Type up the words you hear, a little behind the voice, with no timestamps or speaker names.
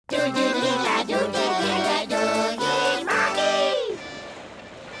Maakies!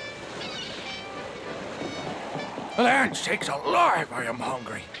 Land sakes alive, I am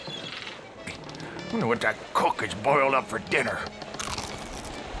hungry. Wonder what that cook has boiled up for dinner.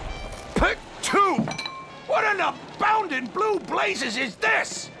 Pick two! What in the bounding blue blazes is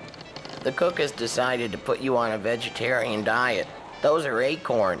this? The cook has decided to put you on a vegetarian diet. Those are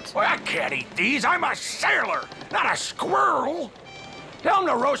acorns. Well, I can't eat these. I'm a sailor, not a squirrel. Tell him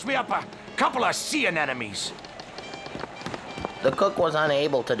to roast me up a couple of sea anemones. The cook was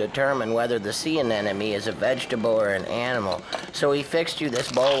unable to determine whether the sea anemone is a vegetable or an animal, so he fixed you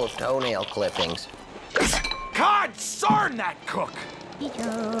this bowl of toenail clippings. God darn that cook!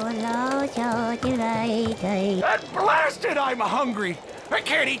 And blasted, I'm hungry. I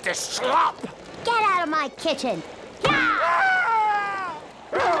can't eat this slop. Get out of my kitchen! Ah!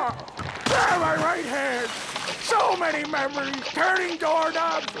 My right hand. So many memories. Turning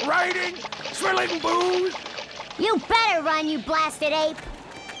doorknobs, writing, swilling booze. You better run, you blasted ape!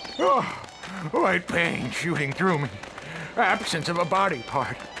 Oh, white pain shooting through me. Absence of a body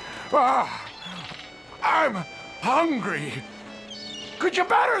part. Ah, I'm hungry. Could you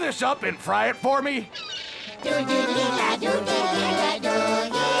batter this up and fry it for me? Do-do-do-da-do-do.